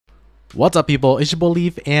What's up, people? It's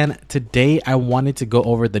JawhBoyLeaf, and today I wanted to go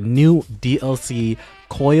over the new DLC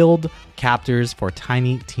Coiled Captors for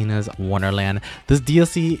Tiny Tina's Wonderland. This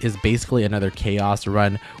DLC is basically another chaos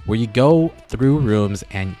run where you go through rooms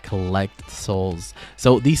and collect souls.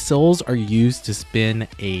 So these souls are used to spin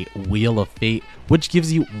a wheel of fate, which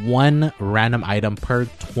gives you one random item per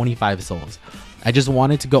 25 souls. I just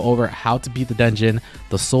wanted to go over how to beat the dungeon,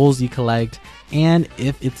 the souls you collect, and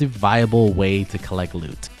if it's a viable way to collect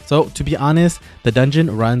loot. So to be honest, the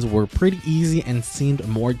dungeon runs were pretty easy and seemed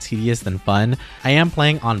more tedious than fun. I am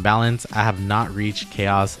playing on balance. I have not reached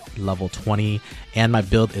chaos level 20 and my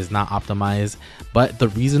build is not optimized. But the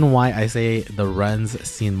reason why I say the runs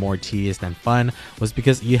seem more tedious than fun was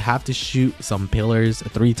because you have to shoot some pillars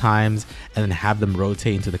 3 times and then have them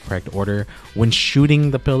rotate into the correct order. When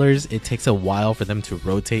shooting the pillars, it takes a while for them to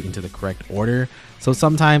rotate into the correct order. So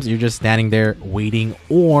sometimes you're just standing there waiting,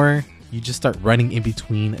 or you just start running in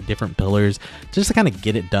between different pillars just to kind of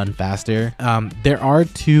get it done faster. There are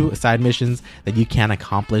 2 side missions that you can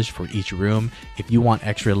accomplish for each room if you want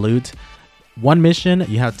extra loot. One mission,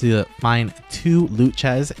 you have to find 2 loot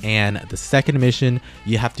chests, and the second mission,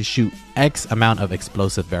 you have to shoot X amount of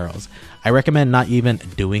explosive barrels. I recommend not even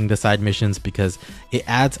doing the side missions because it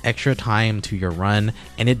adds extra time to your run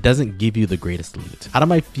and it doesn't give you the greatest loot. Out of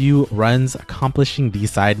my few runs accomplishing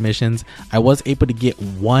these side missions, I was able to get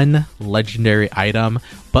 1 legendary item,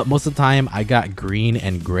 but most of the time I got green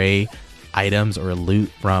and gray items or loot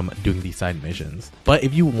from doing these side missions. But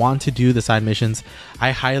if you want to do the side missions,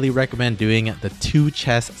 I highly recommend doing the 2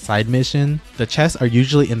 chest side mission. The chests are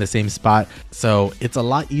usually in the same spot, so it's a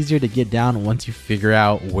lot easier to get down once you figure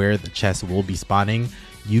out where the chests will be spawning.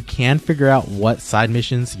 You can figure out what side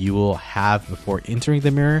missions you will have before entering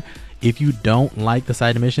the mirror. If you don't like the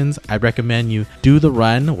side missions, I recommend you do the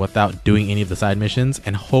run without doing any of the side missions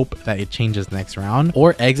and hope that it changes next round,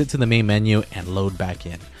 or exit to the main menu and load back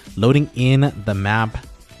in. Loading in the map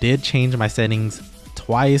did change my settings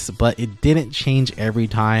twice, but it didn't change every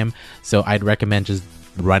time, so I'd recommend just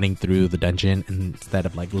running through the dungeon instead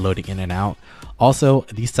of like loading in and out. Also,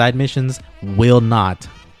 these side missions will not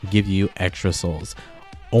give you extra souls,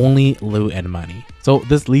 only loot and money. So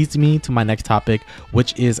this leads me to my next topic,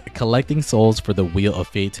 which is collecting souls for the Wheel of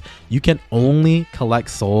Fate. You can only collect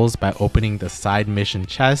souls by opening the side mission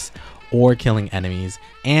chests or killing enemies,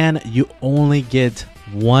 and you only get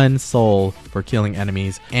 1 soul for killing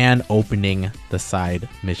enemies and opening the side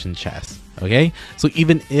mission chest. Okay, so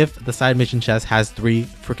even if the side mission chest has 3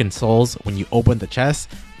 freaking souls, when you open the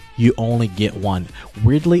chest you only get 1.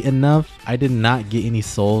 Weirdly enough, I did not get any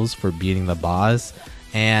souls for beating the boss,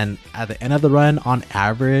 and at the end of the run, on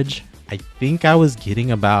average, I think I was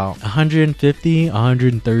getting about 150,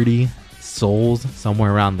 130 souls,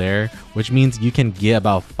 somewhere around there, which means you can get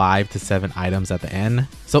about 5 to 7 items at the end.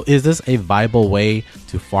 So is this a viable way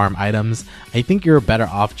to farm items? I think you're better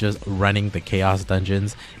off just running the chaos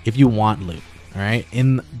dungeons if you want loot. All right,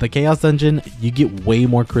 in the chaos dungeon you get way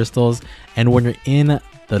more crystals, and when you're in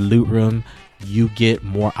the loot room you get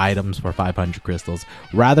more items for 500 crystals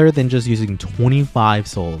rather than just using 25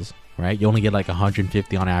 souls. Right, you only get like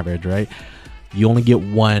 150 on average, right? You only get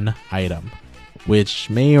 1 item, which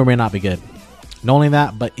may or may not be good. Not only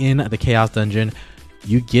that, but in the chaos dungeon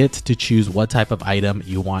you get to choose what type of item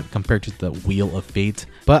you want compared to the Wheel of Fate.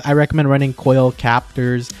 But I recommend running Coiled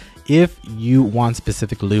Captors if you want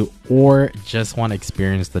specific loot or just want to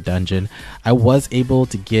experience the dungeon. I was able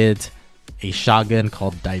to get a shotgun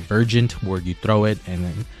called die-vergent, where you throw it and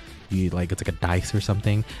then you like, it's like a dice or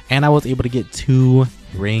something, and I was able to get 2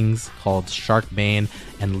 rings called Shark Bane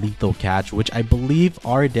and Lethal Catch, which I believe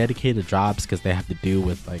are dedicated drops because they have to do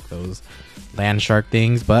with like those land shark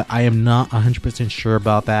things, but I am not 100% sure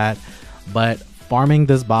about that. But farming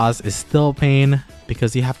this boss is still a pain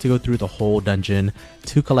because you have to go through the whole dungeon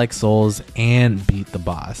to collect souls and beat the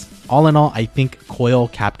boss. All in all, I think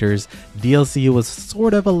Coiled Captors DLC was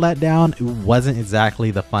sort of a letdown. It wasn't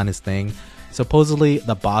exactly the funnest thing. Supposedly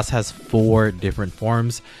the boss has 4 different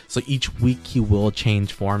forms, so each week he will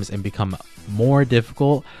change forms and become more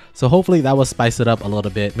difficult. So hopefully that will spice it up a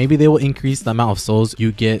little bit. Maybe they will increase the amount of souls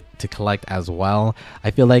you get to collect as well.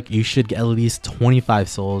 I feel like you should get at least 25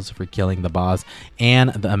 souls for killing the boss, and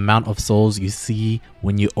the amount of souls you see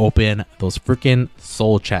when you open those freaking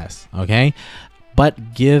soul chests. Okay,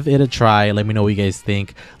 but give it a try. Let me know what you guys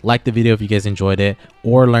think. Like the video if you guys enjoyed it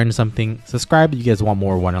or learned something. Subscribe if you guys want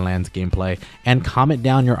more Wonderlands gameplay, and comment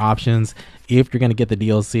down your options if you're gonna get the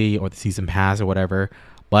DLC or the season pass or whatever.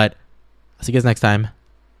 But I'll see you guys next time.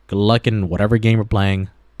 Good luck in whatever game you're playing.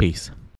 Peace.